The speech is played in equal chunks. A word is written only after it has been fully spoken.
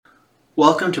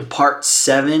Welcome to part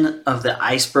 7 of the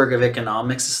Iceberg of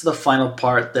Economics. This is the final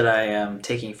part that I am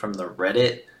taking from the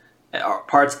Reddit.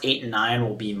 Parts 8 and 9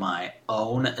 will be my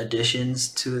own additions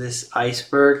to this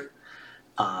iceberg.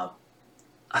 A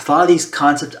lot of these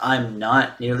concepts I'm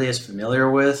not nearly as familiar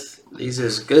with. This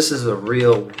is a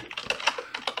real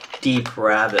deep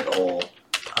rabbit hole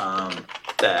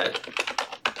that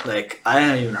I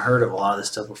hadn't even heard of a lot of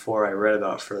this stuff before I read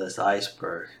about for this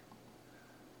iceberg.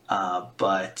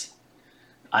 But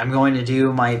I'm going to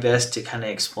do my best to kind of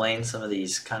explain some of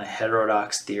these kind of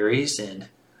heterodox theories and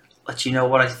let you know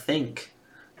what I think.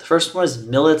 The first one is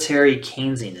military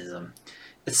Keynesianism.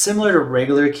 It's similar to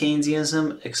regular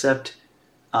Keynesianism, except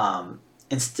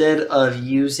instead of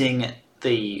using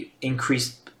the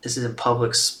increased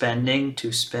public spending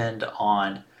to spend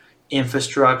on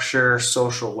infrastructure,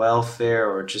 social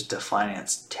welfare, or just to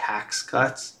finance tax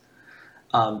cuts,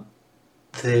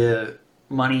 the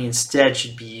money instead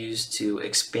should be used to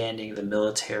expanding the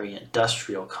military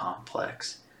industrial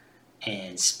complex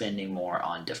and spending more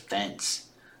on defense.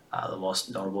 The most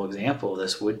notable example of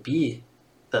this would be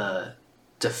the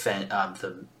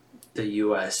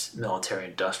U.S. military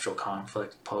industrial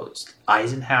conflict post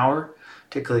Eisenhower,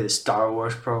 particularly the Star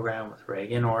Wars program with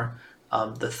Reagan, or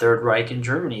the Third Reich in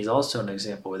Germany is also an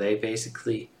example where they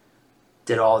basically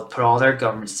put all their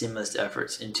government stimulus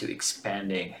efforts into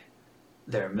expanding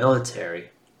their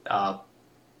military. I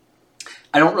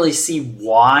don't really see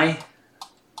why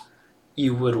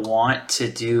you would want to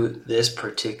do this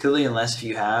particularly unless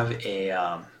you have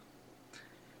a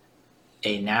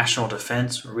national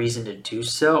defense reason to do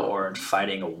so or in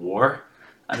fighting a war.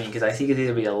 I mean, because I think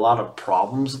there'd be a lot of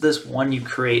problems with this. One, you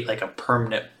create like a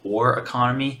permanent war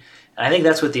economy. And I think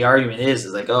that's what the argument is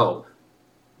like, oh,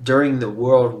 during the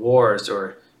world wars,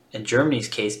 or in Germany's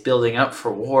case, building up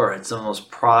for war, it's the most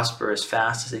prosperous,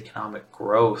 fastest economic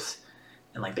growth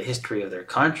in like the history of their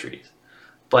countries.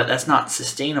 But that's not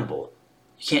sustainable.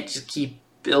 You can't just keep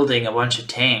building a bunch of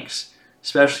tanks,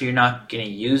 especially if you're not going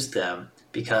to use them,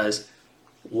 because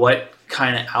what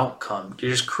kind of outcome?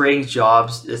 You're just creating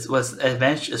jobs.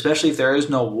 Especially if there is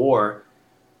no war,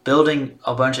 building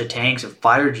a bunch of tanks and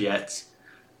fighter jets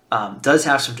does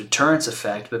have some deterrence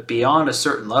effect, but beyond a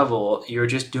certain level, you're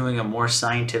just doing a more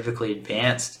scientifically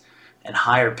advanced and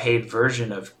higher paid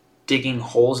version of digging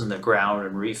holes in the ground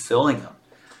and refilling them.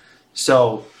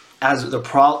 So as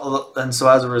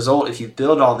a result, if you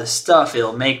build all this stuff,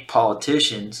 it'll make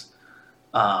politicians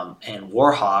and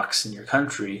war hawks in your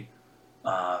country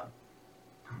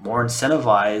more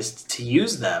incentivized to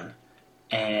use them.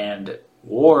 And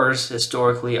wars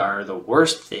historically are the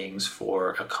worst things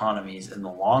for economies in the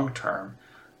long term,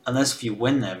 unless if you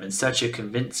win them in such a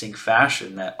convincing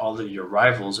fashion that all of your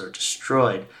rivals are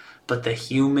destroyed. But the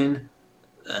human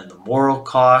and the moral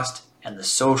cost and the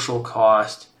social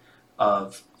cost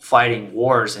of fighting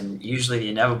wars, and usually the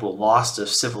inevitable loss of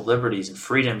civil liberties and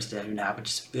freedoms that even happen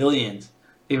to civilians,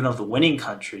 even of the winning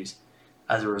countries,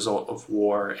 as a result of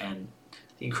war, and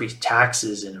the increased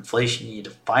taxes and inflation needed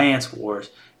to finance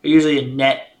wars, are usually a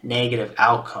net negative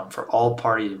outcome for all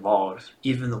parties involved,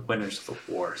 even the winners of the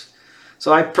wars.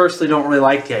 So I personally don't really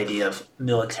like the idea of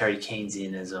military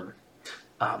Keynesianism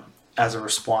as a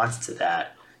response to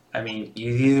that. I mean,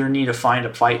 you either need to find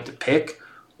a fight to pick,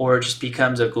 or it just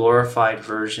becomes a glorified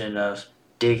version of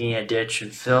digging a ditch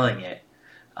and filling it.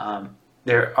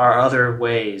 There are other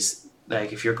ways,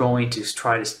 like if you're going to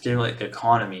try to stimulate the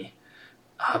economy,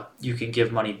 you can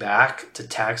give money back to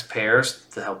taxpayers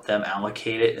to help them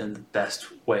allocate it in the best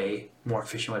way, more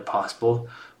efficient way possible,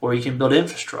 or you can build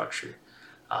infrastructure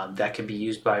that can be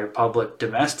used by your public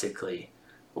domestically,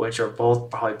 which are both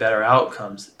probably better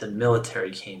outcomes than military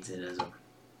Keynesianism.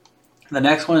 The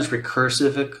next one is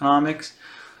recursive economics,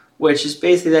 which is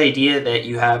basically the idea that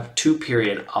you have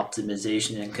two-period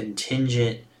optimization and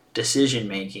contingent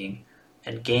decision-making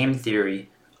and game theory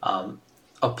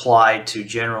applied to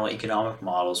general economic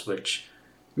models, which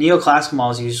neoclassical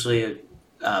models usually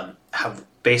have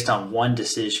based on one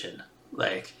decision,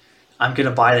 like I'm going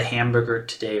to buy the hamburger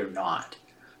today or not.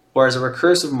 Whereas a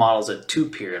recursive model is a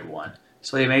two-period one.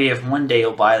 So maybe if one day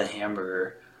you'll buy the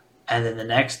hamburger, and then the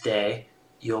next day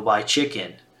you'll buy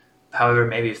chicken. However,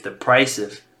 maybe if the price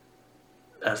of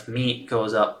meat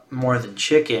goes up more than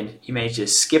chicken, you may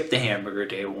just skip the hamburger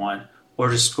day one, or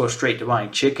just go straight to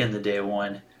buying chicken the day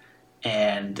one,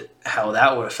 and how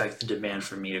that would affect the demand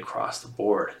for meat across the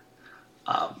board.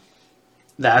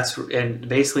 And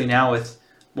basically now with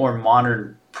more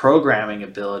modern programming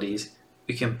abilities,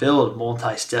 we can build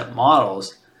multi-step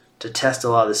models to test a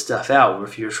lot of this stuff out. Where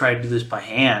if you're trying to do this by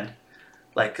hand,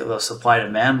 like the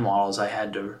supply-demand models I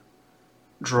had to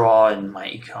draw in my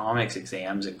economics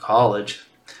exams in college,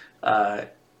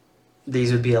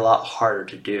 these would be a lot harder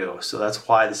to do. So that's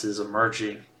why this is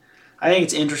emerging. I think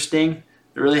it's interesting.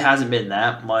 There really hasn't been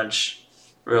that much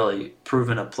really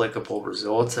proven applicable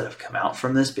results that have come out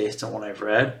from this based on what I've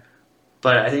read.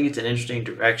 But I think it's an interesting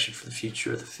direction for the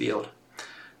future of the field.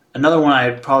 Another one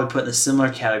I'd probably put in the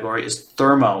similar category is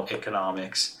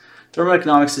thermoeconomics.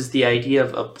 Thermoeconomics is the idea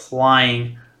of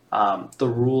applying the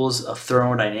rules of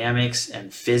thermodynamics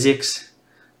and physics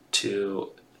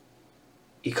to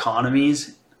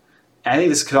economies. And I think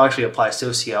this could actually apply to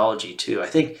sociology too. I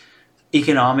think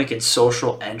economic and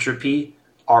social entropy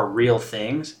are real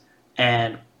things.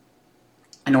 And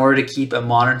in order to keep a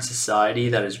modern society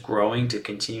that is growing to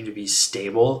continue to be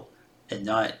stable and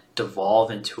not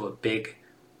devolve into a big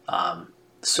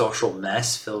social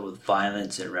mess filled with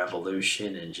violence and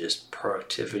revolution and just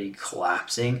productivity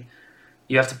collapsing,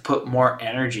 you have to put more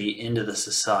energy into the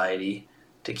society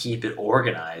to keep it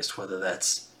organized, whether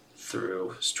that's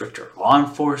through stricter law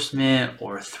enforcement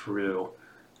or through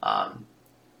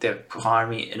the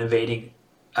economy innovating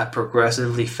at a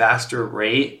progressively faster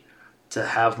rate to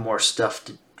have more stuff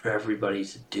for everybody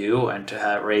to do and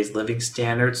to raise living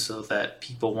standards so that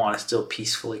people want to still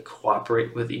peacefully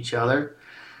cooperate with each other.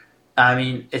 I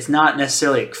mean, it's not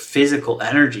necessarily physical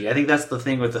energy. I think that's the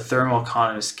thing with the thermal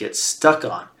economists get stuck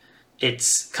on.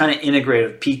 It's kind of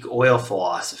integrated with peak oil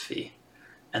philosophy,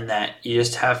 and that you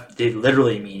just they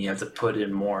literally mean you have to put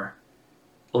in more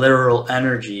literal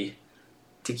energy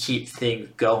to keep things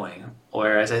going.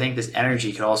 Whereas I think this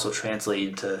energy can also translate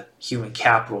into human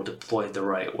capital deployed the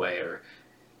right way, or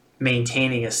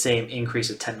maintaining a same increase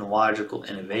of technological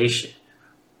innovation.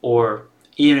 Or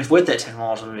even if with that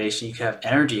technological innovation, you can have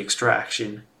energy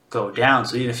extraction go down.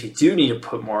 So even if you do need to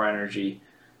put more energy,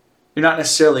 you're not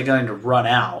necessarily going to run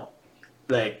out.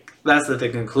 Like, that's the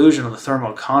conclusion of the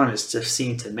thermal economists have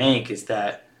seemed to make, is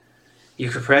that you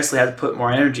could precisely have to put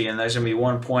more energy, and there's going to be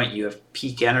one point you have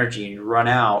peak energy and you run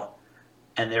out,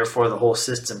 and therefore the whole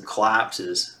system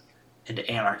collapses into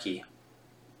anarchy.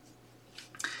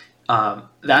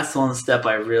 That's the one step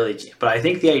but I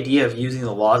think the idea of using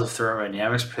the laws of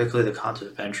thermodynamics, particularly the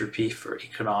concept of entropy for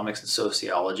economics and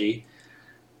sociology,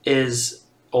 is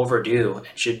overdue and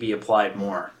should be applied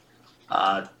more.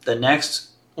 The next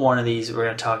one of these we're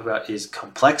going to talk about is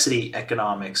complexity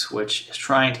economics, which is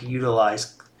trying to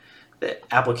utilize the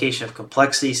application of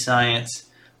complexity science,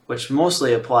 which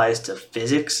mostly applies to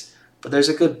physics. But there's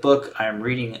a good book I'm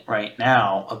reading right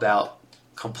now about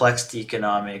complexity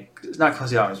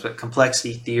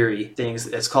theory things.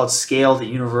 It's called Scale: The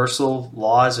Universal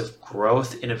Laws of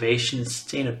Growth, Innovation, and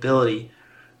Sustainability,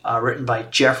 written by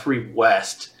Jeffrey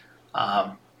West.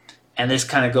 And this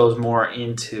kind of goes more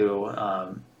into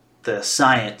the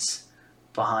science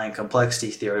behind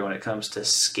complexity theory when it comes to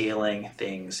scaling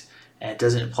things. And it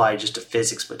doesn't apply just to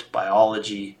physics, but to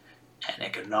biology and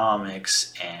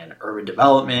economics and urban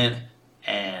development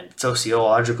and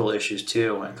sociological issues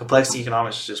too. And complexity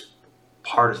economics is just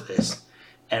part of this.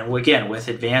 And again, with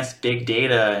advanced big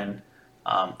data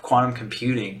and quantum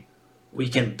computing, we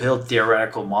can build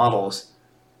theoretical models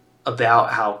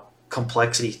about how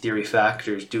complexity theory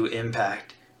factors do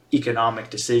impact economic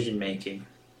decision making.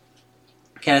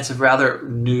 Again, it's a rather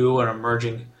new and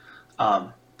emerging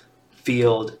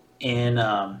field in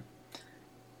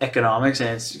economics,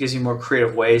 and it gives you more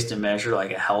creative ways to measure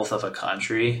like a health of a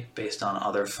country based on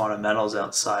other fundamentals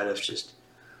outside of just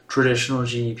traditional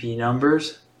GDP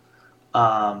numbers.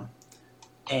 And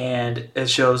it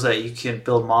shows that you can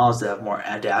build models that have more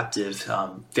adaptive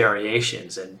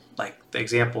variations. And like the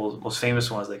example, most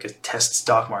famous one is like a test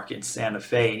stock market in Santa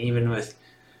Fe. And even with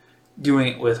doing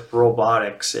it with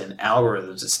robotics and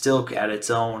algorithms, it's still at its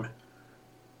own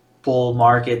bull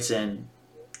markets and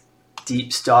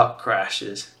deep stock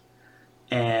crashes.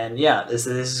 And yeah, this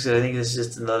is I think this is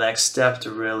just the next step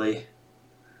to really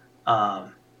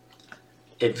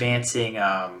advancing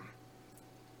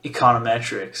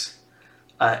econometrics.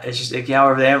 It's just,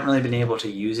 however, they haven't really been able to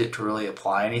use it to really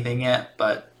apply anything yet.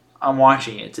 But I'm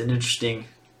watching it. It's an interesting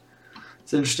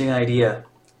idea.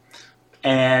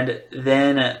 And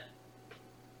then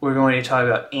we're going to talk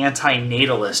about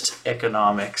antinatalist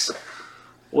economics,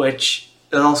 which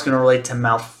is also going to relate to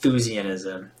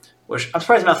Malthusianism. Which I'm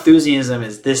surprised Malthusianism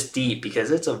is this deep, because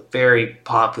it's a very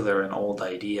popular and old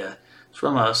idea. It's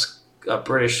from a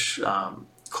British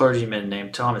clergyman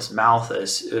named Thomas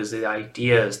Malthus. It was the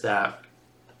idea is that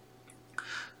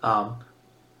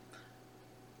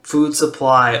food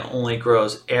supply only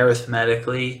grows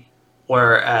arithmetically,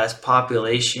 whereas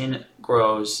population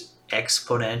grows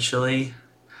exponentially.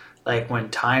 Like when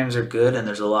times are good and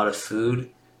there's a lot of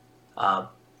food,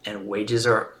 and wages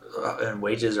are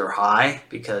high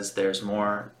because there's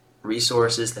more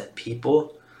resources than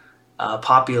people,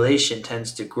 population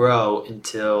tends to grow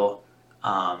until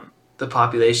the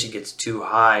population gets too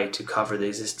high to cover the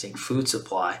existing food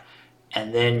supply.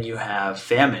 And then you have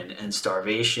famine and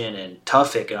starvation and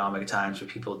tough economic times where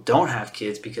people don't have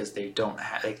kids because they don't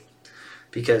have, like,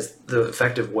 because the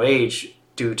effective wage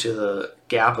due to the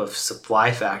gap of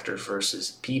supply factors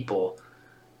versus people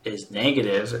is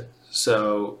negative.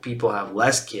 So people have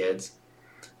less kids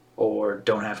or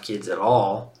don't have kids at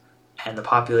all, and the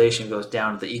population goes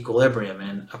down to the equilibrium.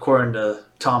 And according to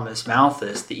Thomas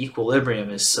Malthus, the equilibrium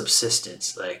is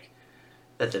subsistence, like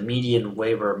that the median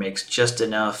laborer makes just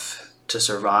enough to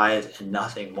survive and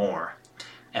nothing more.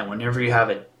 And whenever you have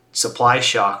a supply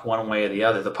shock one way or the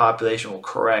other, the population will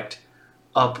correct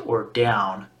up or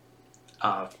down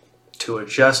to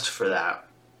adjust for that.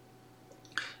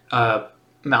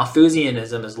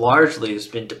 Malthusianism has largely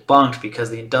been debunked because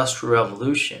of the Industrial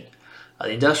Revolution.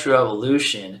 The Industrial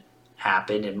Revolution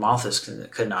happened, and Malthus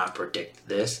could not predict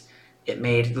this. It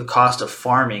made the cost of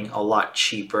farming a lot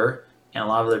cheaper and a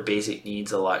lot of their basic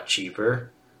needs a lot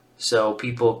cheaper. So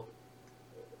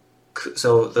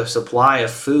the supply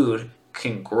of food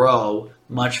can grow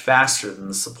much faster than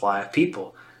the supply of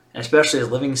people. And especially as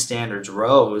living standards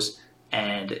rose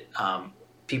and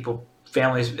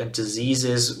families and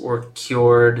diseases were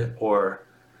cured, or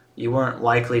you weren't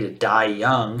likely to die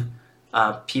young,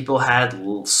 people had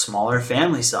smaller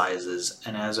family sizes,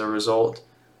 and as a result,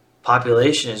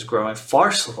 population is growing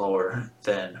far slower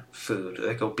than food.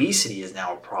 Like obesity is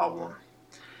now a problem.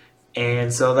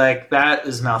 And so that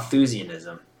is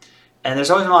Malthusianism. And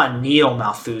there's always a lot of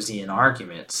neo-Malthusian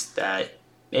arguments that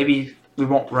maybe we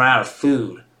won't run out of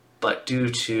food, but due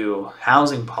to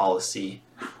housing policy,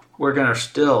 we're going to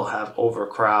still have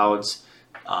overcrowds.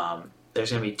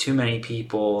 There's going to be too many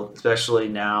people, especially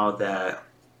now that,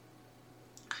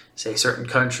 say, certain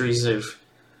countries have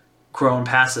grown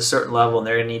past a certain level and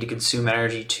they're going to need to consume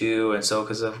energy too. And so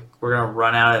we're going to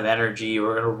run out of energy,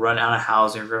 we're going to run out of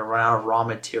housing, we're going to run out of raw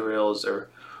materials or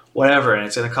whatever, and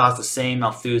it's going to cause the same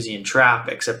Malthusian trap,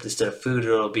 except instead of food,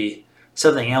 it'll be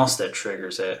something else that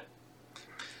triggers it.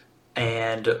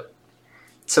 And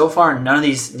so far, none of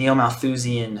these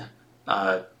neo-Malthusian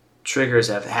triggers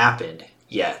have happened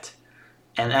yet.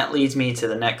 And that leads me to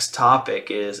the next topic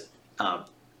is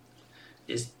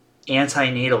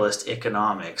antinatalist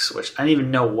economics, which I didn't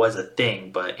even know was a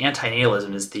thing, but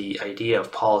antinatalism is the idea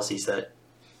of policies that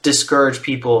discourage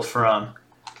people from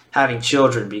having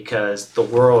children because the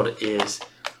world is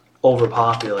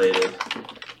overpopulated.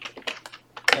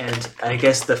 And I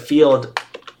guess the field,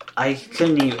 this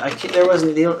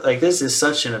is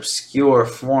such an obscure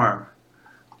form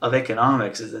of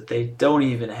economics, is that they don't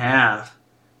even have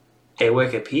a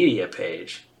Wikipedia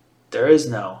page. There is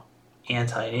no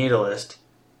antinatalist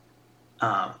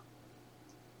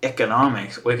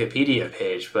economics Wikipedia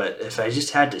page. But if I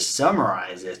just had to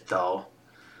summarize it, though,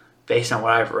 based on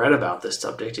what I've read about this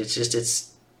subject,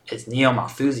 it's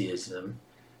neo-Malthusianism,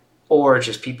 or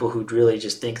just people who really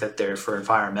just think that they're for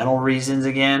environmental reasons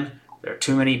again. There are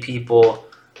too many people.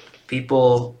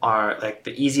 People are, like,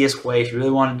 the easiest way, if you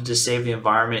really wanted to save the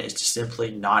environment, is to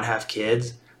simply not have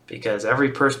kids, because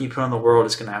every person you put in the world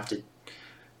is going to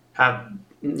have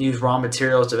use raw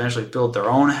materials to eventually build their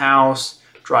own house,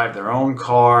 drive their own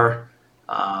car,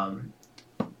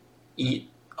 eat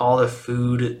all the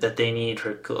food that they need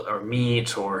or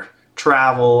meat or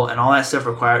travel, and all that stuff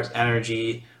requires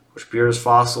energy, which burns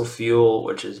fossil fuel,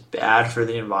 which is bad for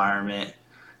the environment.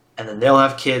 And then they'll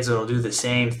have kids and will do the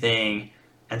same thing.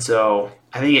 And so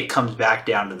I think it comes back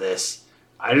down to this.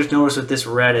 I just noticed with this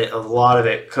Reddit, a lot of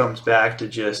it comes back to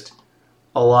just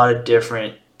a lot of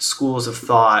different schools of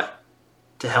thought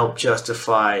to help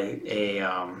justify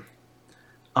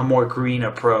a more green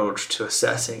approach to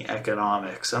assessing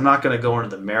economics. I'm not going to go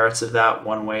into the merits of that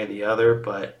one way or the other,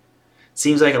 but it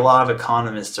seems like a lot of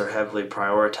economists are heavily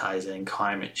prioritizing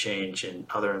climate change and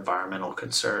other environmental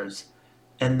concerns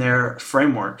in their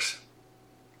frameworks.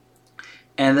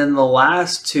 And then the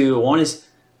last two, one is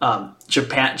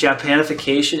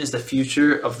Japanification is the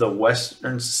future of the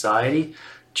Western society.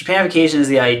 Japanification is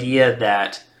the idea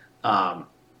that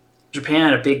Japan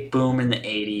had a big boom in the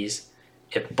 80s.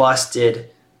 It busted.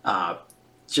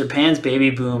 Japan's baby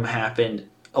boom happened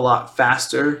a lot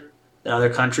faster than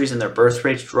other countries, and their birth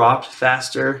rates dropped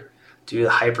faster due to the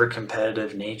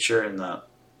hyper-competitive nature and the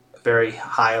very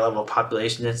high level of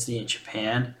population density in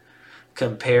Japan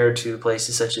compared to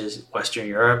places such as Western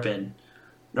Europe and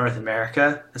North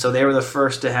America. And so they were the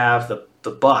first to have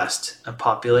the bust of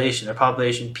population. Their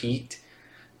population peaked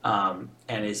and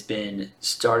has been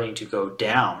starting to go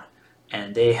down.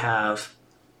 And they have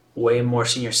way more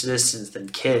senior citizens than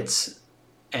kids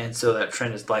And so that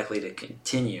trend is likely to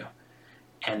continue.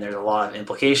 And there's a lot of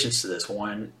implications to this.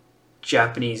 One,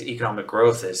 Japanese economic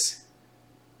growth is,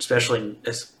 especially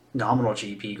as nominal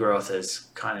GDP growth, has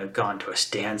kind of gone to a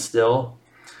standstill.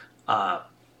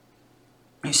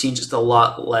 You've seen just a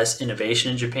lot less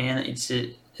innovation in Japan than you'd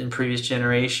see in previous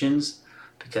generations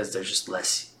because there's just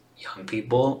less young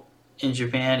people in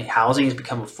Japan. Housing has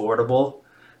become affordable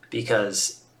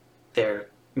because they're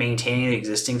maintaining the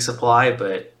existing supply,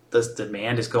 but the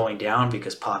demand is going down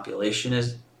because population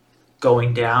is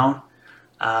going down.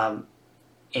 And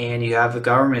you have the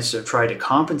governments that have tried to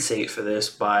compensate for this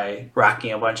by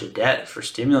racking a bunch of debt for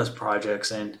stimulus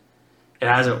projects, and it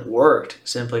hasn't worked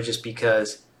simply just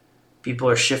because people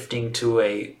are shifting to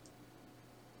a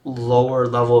lower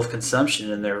level of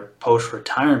consumption in their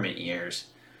post-retirement years.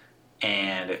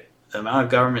 And the amount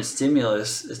of government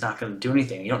stimulus is not going to do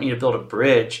anything. You don't need to build a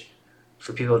bridge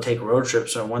for people to take road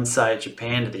trips from one side of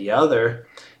Japan to the other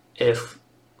if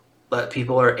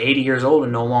people are 80 years old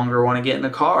and no longer want to get in a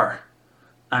car.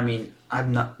 I mean,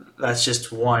 that's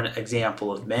just one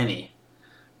example of many.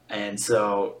 And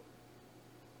so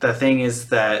the thing is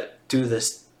that due to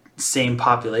this same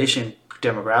population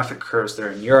demographic curves that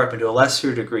are in Europe and to a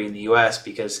lesser degree in the US,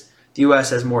 because the US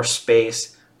has more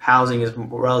space, housing is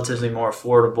relatively more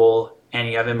affordable, and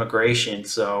you have immigration,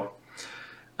 so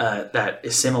that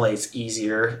assimilates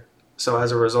easier. So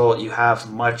as a result, you have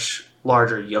much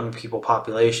larger young people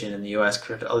population in the US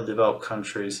compared to other developed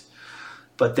countries.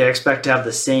 But they expect to have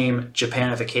the same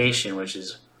Japanification, which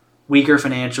is weaker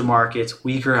financial markets,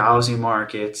 weaker housing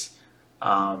markets.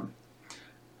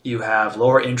 You have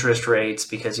lower interest rates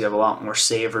because you have a lot more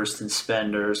savers than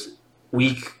spenders,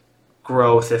 weak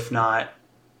growth, if not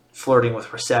flirting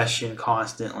with recession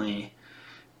constantly,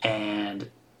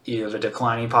 and you have a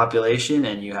declining population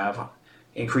and you have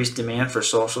increased demand for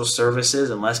social services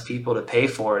and less people to pay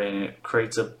for it, and it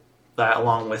creates that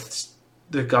along with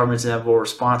the government's inevitable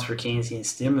response for Keynesian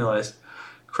stimulus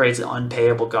creates an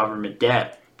unpayable government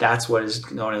debt. That's what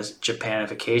is known as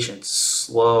Japanification,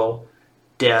 slow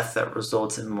death that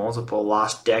results in multiple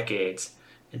lost decades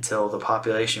until the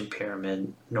population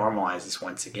pyramid normalizes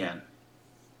once again.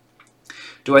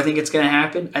 Do I think it's going to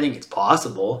happen? I think it's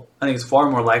possible. I think it's far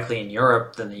more likely in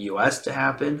Europe than the US to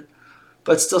happen,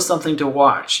 but still something to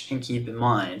watch and keep in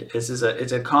mind. It's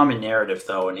a common narrative,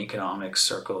 though, in economic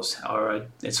circles. However,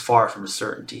 it's far from a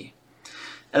certainty.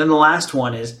 And then the last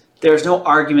one is, there's no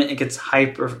argument against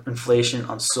hyperinflation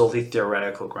on solely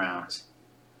theoretical grounds.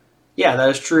 Yeah, that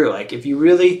is true. Like, if you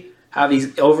really have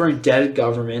these over-indebted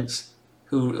governments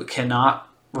who cannot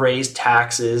raise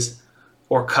taxes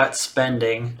or cut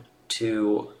spending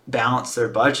to balance their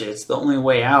budgets, the only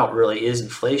way out really is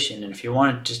inflation. And if you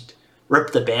want to just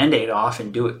rip the Band-Aid off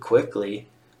and do it quickly,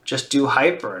 just do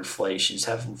hyperinflation. Just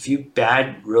have a few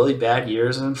really bad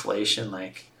years of inflation,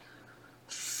 like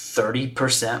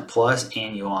 30% plus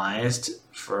annualized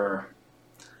for,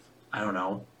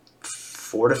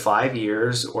 4 to 5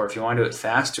 years, or if you want to do it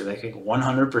faster, like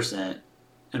 100%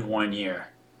 in 1 year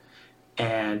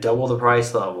and double the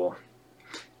price level.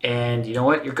 And you know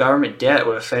what? Your government debt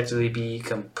would effectively be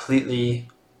completely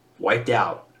wiped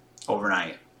out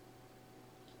overnight.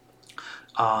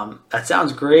 That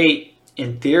sounds great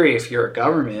in theory if you're a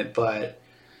government, but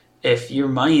if your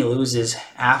money loses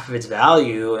half of its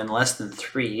value in less than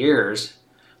 3 years,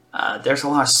 there's a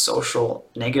lot of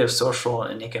negative social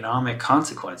and economic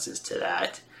consequences to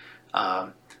that.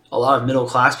 A lot of middle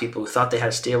class people who thought they had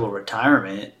a stable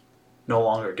retirement no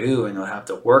longer do, and they'll have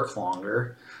to work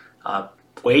longer.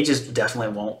 Wages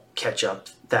definitely won't catch up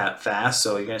that fast,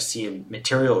 so you're going to see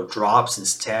material drops in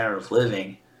standard of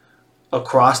living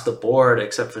across the board,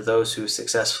 except for those who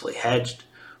successfully hedged,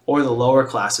 or the lower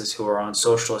classes who are on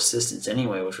social assistance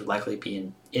anyway, which would likely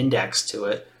be indexed to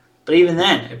it. But even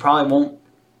then, it probably won't.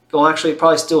 Well, actually, it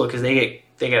probably still would, because they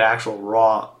get actual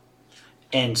raw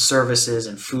and services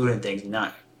and food and things,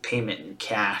 not payment in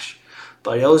cash.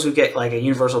 But those who get like a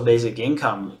universal basic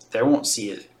income, they won't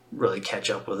see it really catch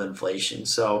up with inflation.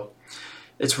 So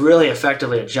it's really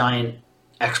effectively a giant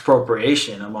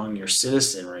expropriation among your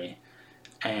citizenry.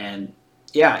 And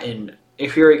yeah,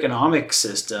 if your economic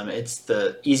system, it's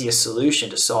the easiest solution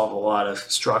to solve a lot of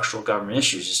structural government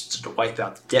issues, just to wipe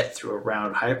out the debt through a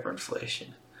round of hyperinflation.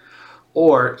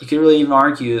 Or you could really even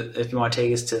argue, if you want to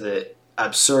take us to the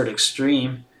absurd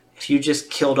extreme, if you just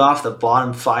killed off the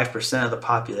bottom 5% of the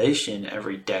population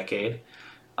every decade,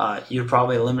 you'd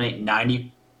probably eliminate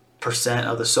 90%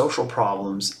 of the social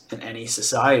problems in any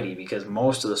society, because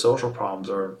most of the social problems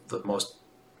are the most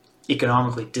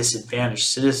economically disadvantaged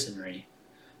citizenry,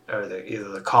 or either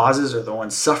the causes or the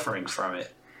ones suffering from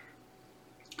it.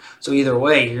 So either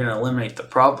way, you're going to eliminate the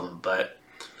problem, but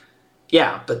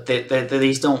Yeah, but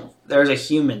these don't. There's a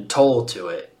human toll to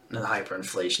it. The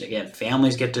hyperinflation again,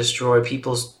 families get destroyed.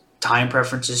 People's time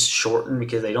preferences shorten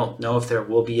because they don't know if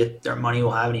their money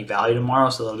will have any value tomorrow,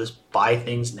 so they'll just buy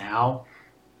things now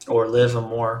or live a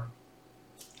more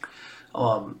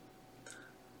um,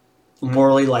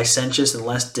 morally licentious and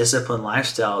less disciplined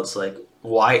lifestyle. It's like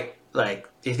why? Like,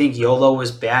 do you think YOLO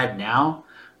is bad now?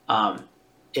 Um,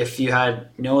 if you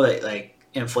had know that like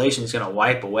inflation is going to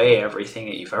wipe away everything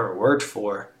that you've ever worked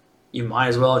for, you might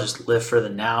as well just live for the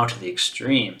now to the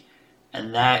extreme.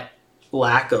 And that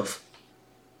lack of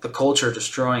the culture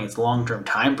destroying its long-term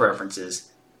time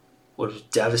preferences was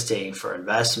devastating for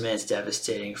investments,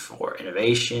 devastating for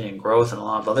innovation and growth and a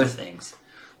lot of other things.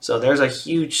 So there's a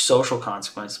huge social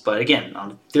consequence. But again,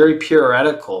 on very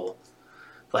theoretical,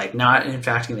 like not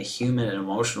impacting the human and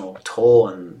emotional toll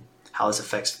and how this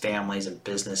affects families and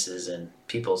businesses and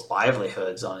people's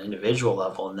livelihoods on an individual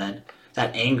level. And then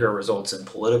that anger results in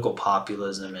political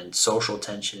populism and social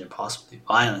tension and possibly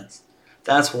violence.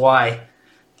 That's why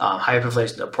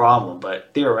hyperinflation is a problem,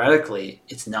 but theoretically,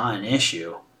 it's not an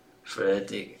issue for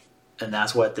it. And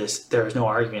that's what there is no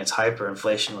argument it's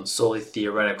hyperinflation on solely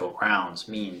theoretical grounds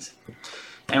means.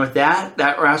 And with that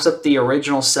wraps up the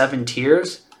original 7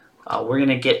 tiers. We're going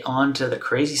to get on to the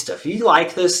crazy stuff. If you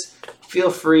like this, feel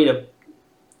free to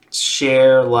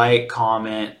share, like,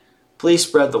 comment. Please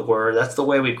spread the word. That's the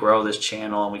way we grow this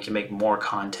channel and we can make more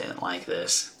content like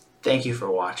this. Thank you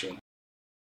for watching.